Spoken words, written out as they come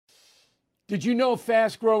Did you know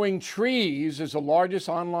Fast Growing Trees is the largest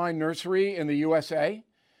online nursery in the USA?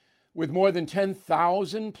 With more than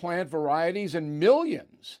 10,000 plant varieties and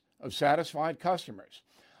millions of satisfied customers.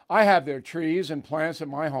 I have their trees and plants at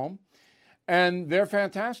my home, and they're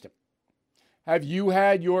fantastic. Have you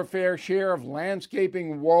had your fair share of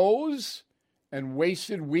landscaping woes and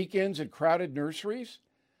wasted weekends at crowded nurseries?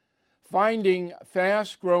 Finding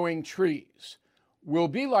Fast Growing Trees will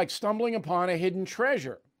be like stumbling upon a hidden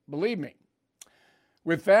treasure, believe me.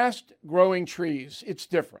 With Fast Growing Trees, it's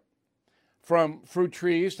different. From fruit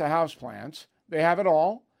trees to houseplants, they have it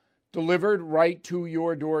all delivered right to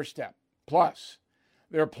your doorstep. Plus,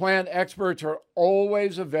 their plant experts are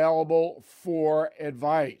always available for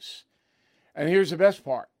advice. And here's the best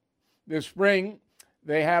part. This spring,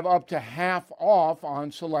 they have up to half off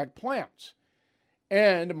on select plants.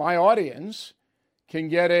 And my audience can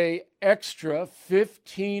get an extra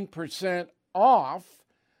 15% off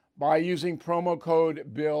by using promo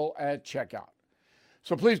code BILL at checkout.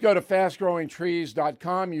 So please go to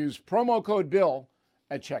fastgrowingtrees.com, use promo code BILL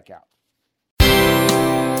at checkout.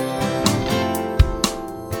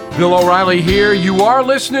 Bill O'Reilly here. You are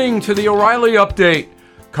listening to the O'Reilly Update.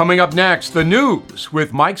 Coming up next, the news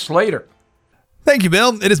with Mike Slater. Thank you,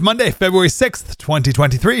 Bill. It is Monday, February 6th,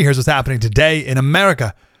 2023. Here's what's happening today in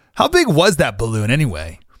America. How big was that balloon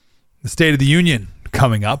anyway? The State of the Union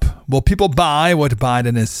coming up. Will people buy what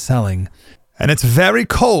Biden is selling? And it's very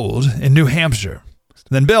cold in New Hampshire.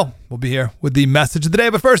 Then Bill will be here with the message of the day.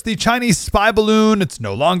 But first, the Chinese spy balloon. It's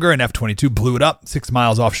no longer an F-22 blew it up 6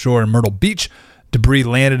 miles offshore in Myrtle Beach. Debris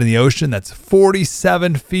landed in the ocean that's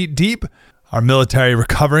 47 feet deep. Our military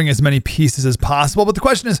recovering as many pieces as possible. But the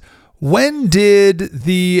question is, when did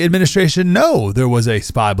the administration know there was a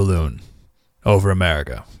spy balloon over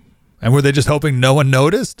America? And were they just hoping no one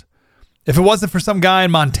noticed? If it wasn't for some guy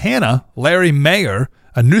in Montana, Larry Mayer,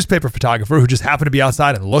 a newspaper photographer who just happened to be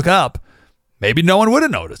outside and look up, maybe no one would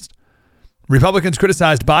have noticed. Republicans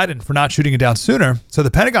criticized Biden for not shooting it down sooner, so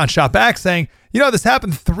the Pentagon shot back saying, this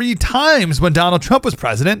happened 3 times when Donald Trump was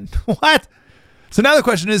president. What? So now the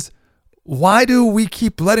question is, why do we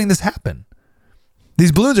keep letting this happen?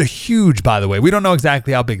 These balloons are huge, by the way. We don't know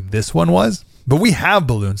exactly how big this one was, but we have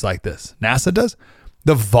balloons like this. NASA does.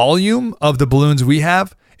 The volume of the balloons we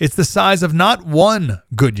have, it's the size of not one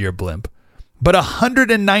Goodyear blimp, but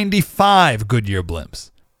 195 Goodyear blimps.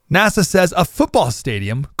 NASA says a football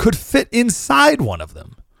stadium could fit inside one of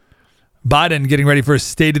them. Biden getting ready for his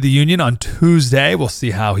State of the Union on Tuesday. We'll see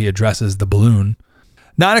how he addresses the balloon.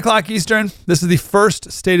 9 o'clock Eastern. This is the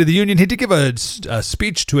first State of the Union. He did give a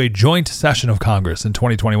speech to a joint session of Congress in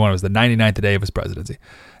 2021. It was the 99th day of his presidency.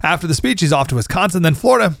 After the speech, he's off to Wisconsin, then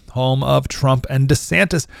Florida, home of Trump and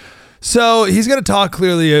DeSantis. So he's going to talk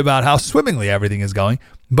clearly about how swimmingly everything is going.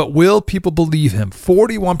 But will people believe him?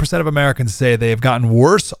 41% of Americans say they have gotten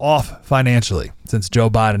worse off financially since Joe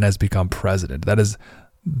Biden has become president. That is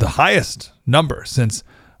the highest number since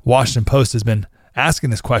Washington Post has been asking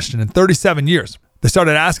this question in 37 years. They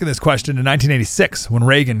started asking this question in 1986 when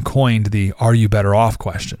Reagan coined the "Are you better off?"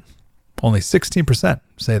 question. Only 16%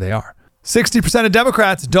 say they are. 60% of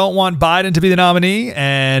Democrats don't want Biden to be the nominee,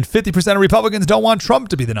 and 50% of Republicans don't want Trump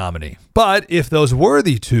to be the nominee. But if those were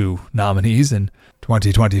the two nominees in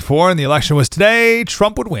 2024 and the election was today,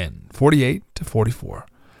 Trump would win 48-44.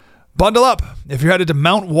 Bundle up if you're headed to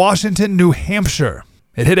Mount Washington, New Hampshire.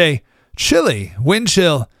 It hit a chilly wind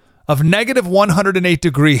chill of negative 108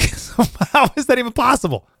 degrees. How is that even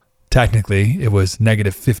possible? Technically, it was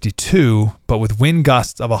negative 52, but with wind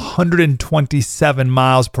gusts of 127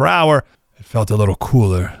 miles per hour, it felt a little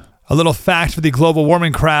cooler. A little fact for the global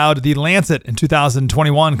warming crowd. The Lancet in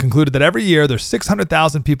 2021 concluded that every year there's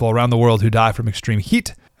 600,000 people around the world who die from extreme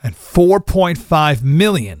heat and 4.5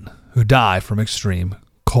 million who die from extreme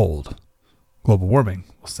cold. Global warming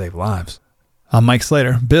will save lives. I'm Mike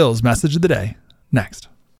Slater. Bill's message of the day. Next.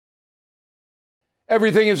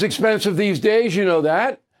 Everything is expensive these days, you know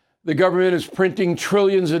that. The government is printing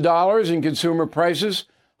trillions of dollars and consumer prices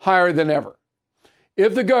higher than ever.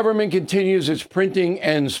 If the government continues its printing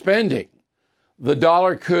and spending, the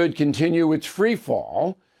dollar could continue its free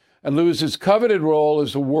fall and lose its coveted role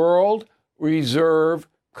as the world reserve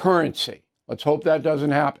currency. Let's hope that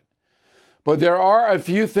doesn't happen. But there are a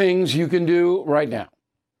few things you can do right now.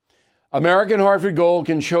 American Hartford Gold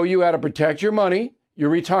can show you how to protect your money,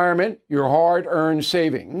 your retirement, your hard-earned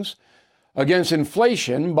savings against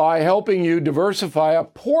inflation by helping you diversify a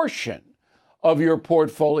portion of your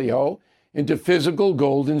portfolio into physical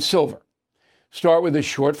gold and silver. Start with a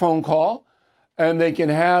short phone call, and they can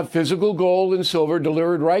have physical gold and silver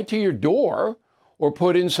delivered right to your door or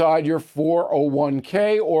put inside your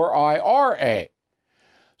 401k or IRA.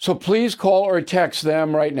 So please call or text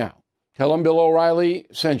them right now. Tell them Bill O'Reilly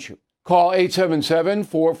sent you. Call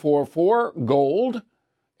 877-444-GOLD,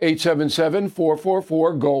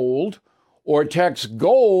 877-444-GOLD, or text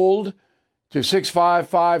GOLD to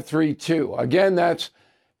 65532. Again, that's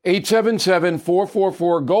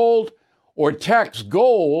 877-444-GOLD, or text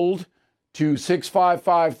GOLD to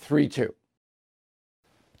 65532.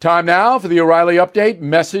 Time now for the O'Reilly Update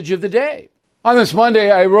Message of the Day. On this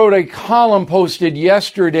Monday, I wrote a column posted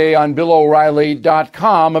yesterday on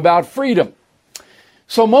BillO'Reilly.com about freedom.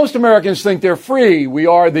 So most Americans think they're free. We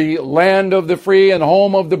are the land of the free and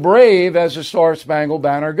home of the brave, as the Star-Spangled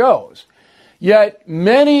Banner goes. Yet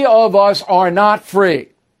many of us are not free.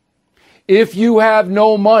 If you have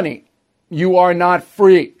no money, you are not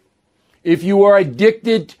free. If you are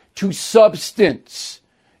addicted to substance,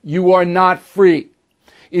 you are not free.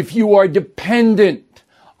 If you are dependent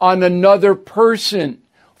on another person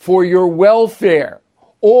for your welfare,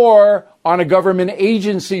 or on a government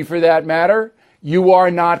agency for that matter, you are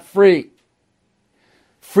not free.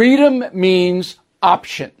 Freedom means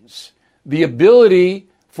options, the ability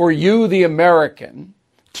for you, the American,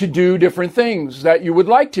 to do different things that you would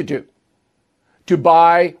like to do, to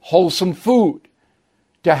buy wholesome food,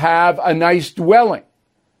 to have a nice dwelling,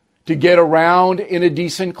 to get around in a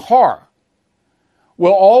decent car.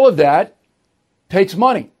 Well, all of that takes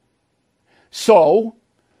money. So,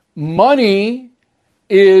 money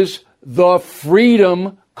is the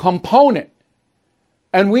freedom component.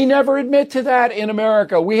 And we never admit to that in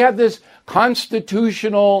America. We have this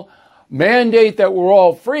constitutional mandate that we're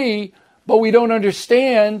all free, but we don't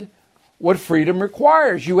understand what freedom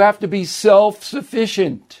requires. You have to be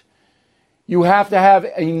self-sufficient. You have to have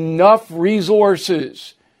enough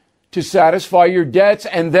resources to satisfy your debts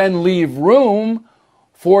and then leave room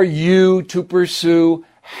for you to pursue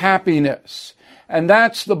happiness. And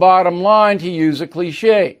that's the bottom line, to use a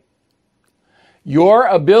cliche. Your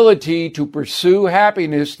ability to pursue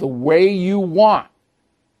happiness the way you want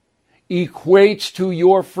equates to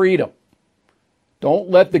your freedom. Don't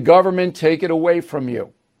let the government take it away from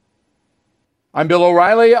you. I'm Bill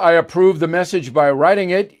O'Reilly. I approve the message by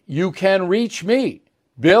writing it. You can reach me,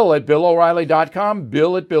 Bill at BillO'Reilly.com,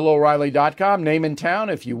 Bill at BillO'Reilly.com, name and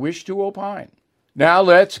town if you wish to opine. Now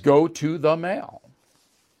let's go to the mail.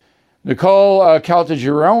 Nicole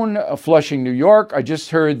Caltagirone, Flushing, New York. I just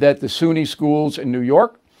heard that the SUNY schools in New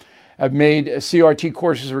York have made CRT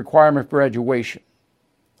courses a requirement for graduation.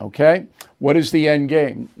 Okay? What is the end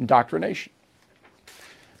game? Indoctrination.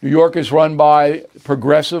 New York is run by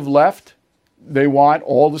progressive left. They want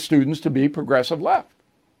all the students to be progressive left.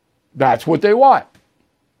 That's what they want.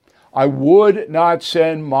 I would not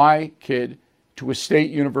send my kid to a state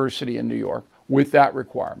university in New York with that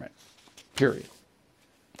requirement. Period.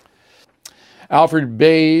 Alfred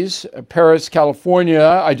Bays, Paris, California.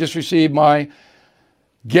 I just received my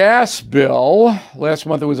gas bill. Last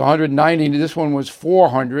month it was $190. This one was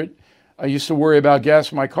 $400. I used to worry about gas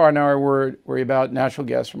for my car. Now I worry about natural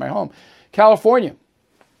gas for my home. California,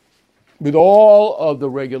 with all of the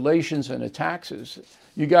regulations and the taxes,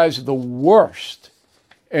 you guys are the worst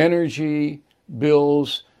energy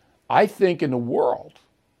bills, I think, in the world,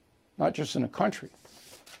 not just in the country.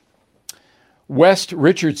 West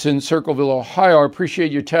Richardson, Circleville, Ohio. I appreciate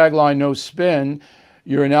your tagline, no spin.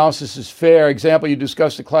 Your analysis is fair. Example, you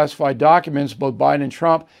discussed the classified documents. Both Biden and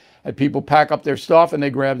Trump had people pack up their stuff and they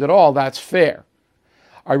grabbed it all. That's fair.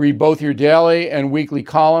 I read both your daily and weekly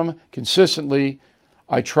column consistently.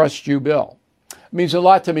 I trust you, Bill. It means a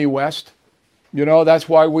lot to me, West. You know, that's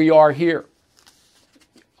why we are here.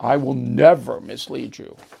 I will never mislead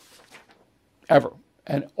you, ever.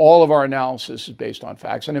 And all of our analysis is based on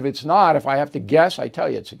facts. And if it's not, if I have to guess, I tell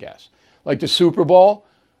you it's a guess. Like the Super Bowl,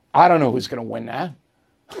 I don't know who's going to win that.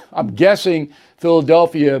 I'm guessing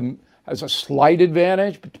Philadelphia has a slight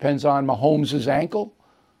advantage, but depends on Mahomes' ankle.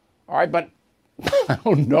 All right, but I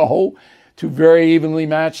don't know. Two very evenly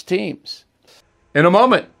matched teams. In a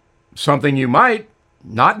moment, something you might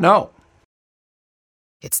not know.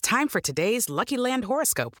 It's time for today's Lucky Land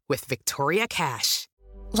horoscope with Victoria Cash.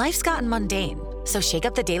 Life's gotten mundane, so shake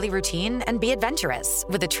up the daily routine and be adventurous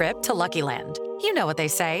with a trip to Lucky Land. You know what they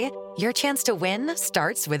say, your chance to win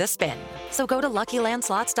starts with a spin. So go to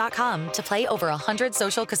LuckyLandSlots.com to play over 100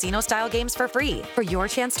 social casino-style games for free for your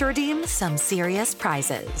chance to redeem some serious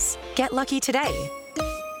prizes. Get lucky today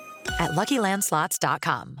at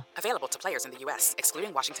LuckyLandSlots.com. Available to players in the U.S.,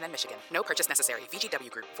 excluding Washington and Michigan. No purchase necessary. VGW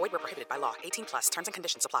Group. Void where prohibited by law. 18+. Terms and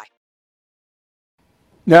conditions apply.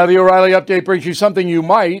 Now, the O'Reilly Update brings you something you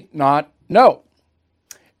might not know.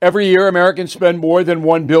 Every year, Americans spend more than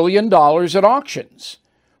 $1 billion at auctions.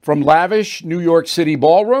 From lavish New York City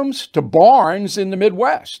ballrooms to barns in the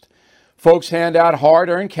Midwest, folks hand out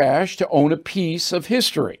hard-earned cash to own a piece of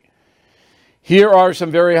history. Here are some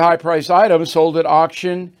very high-priced items sold at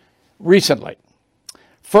auction recently.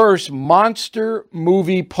 First, monster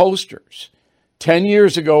movie posters. 10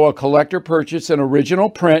 years ago, a collector purchased an original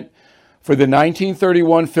print for the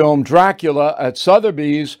 1931 film Dracula at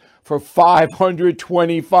Sotheby's for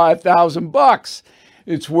 $525,000.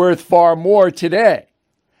 It's worth far more today.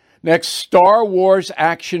 Next, Star Wars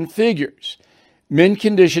action figures. Mint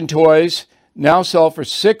condition toys now sell for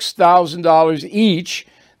 $6,000 each.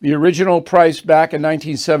 The original price back in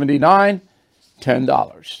 1979,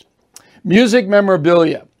 $10. Music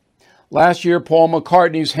memorabilia. Last year, Paul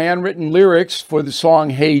McCartney's handwritten lyrics for the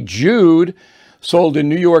song Hey Jude sold in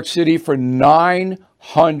New York City for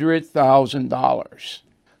 $900,000.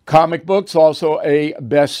 Comic books, also a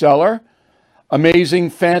bestseller. Amazing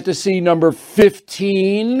Fantasy number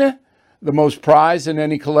 15, the most prized in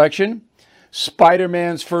any collection.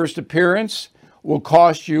 Spider-Man's first appearance will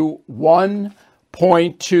cost you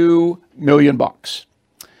 $1.2 million.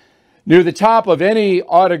 Near the top of any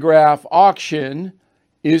autograph auction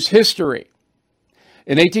is history.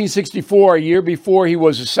 In 1864, a year before he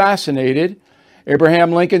was assassinated,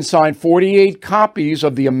 Abraham Lincoln signed 48 copies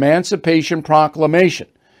of the Emancipation Proclamation.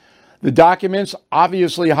 The documents,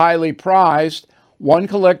 obviously highly prized, one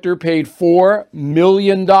collector paid $4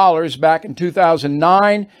 million back in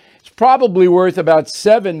 2009. It's probably worth about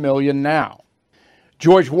 $7 million now.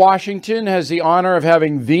 George Washington has the honor of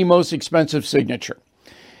having the most expensive signature.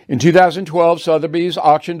 In 2012, Sotheby's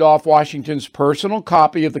auctioned off Washington's personal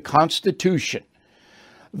copy of the Constitution.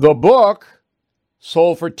 The book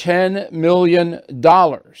sold for $10 million.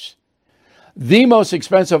 The most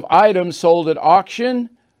expensive item sold at auction,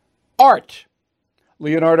 art.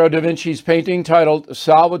 Leonardo da Vinci's painting titled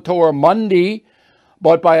Salvator Mundi,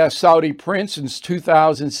 bought by a Saudi prince since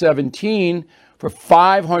 2017 for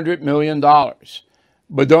 $500 million.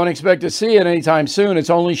 But don't expect to see it anytime soon. It's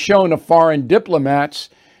only shown to foreign diplomats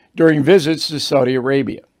during visits to Saudi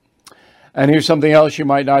Arabia. And here's something else you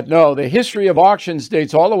might not know. The history of auctions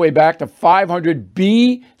dates all the way back to 500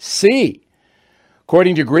 BC.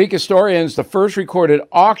 According to Greek historians, the first recorded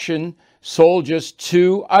auction sold just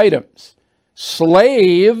two items: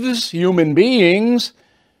 slaves, human beings,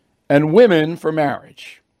 and women for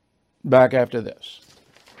marriage. Back after this.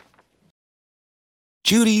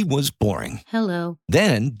 Judy was boring. Hello.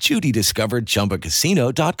 Then Judy discovered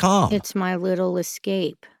ChumbaCasino.com. It's my little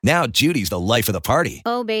escape. Now Judy's the life of the party.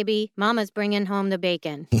 Oh, baby, mama's bringing home the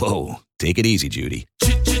bacon. Whoa, take it easy, Judy.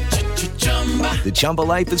 The Chumba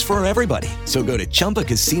life is for everybody. So go to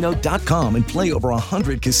ChumbaCasino.com and play over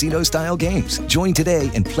 100 casino-style games. Join today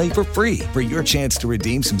and play for free for your chance to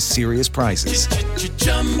redeem some serious prizes.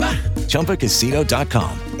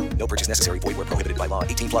 ChumbaCasino.com. No purchase necessary. Void where prohibited by law.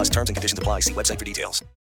 18 plus terms and conditions apply. See website for details.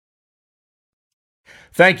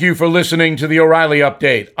 Thank you for listening to the O'Reilly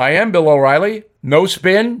Update. I am Bill O'Reilly. No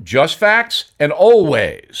spin, just facts, and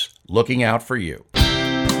always looking out for you.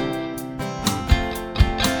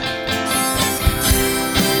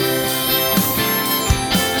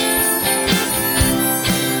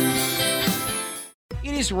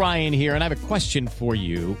 It is Ryan here, and I have a question for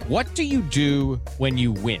you. What do you do when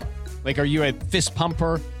you win? Like, are you a fist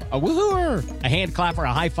pumper, a woohooer, a hand clapper,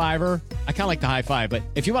 a high fiver? I kind of like the high five, but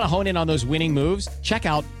if you want to hone in on those winning moves, check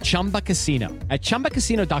out Chumba Casino. At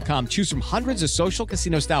ChumbaCasino.com, choose from hundreds of social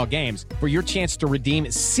casino-style games for your chance to redeem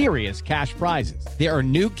serious cash prizes. There are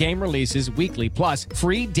new game releases weekly, plus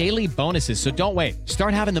free daily bonuses, so don't wait.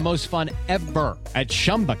 Start having the most fun ever at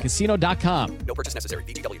ChumbaCasino.com. No purchase necessary.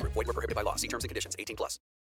 VGW Group. Void where prohibited by law. See terms and conditions. 18 plus.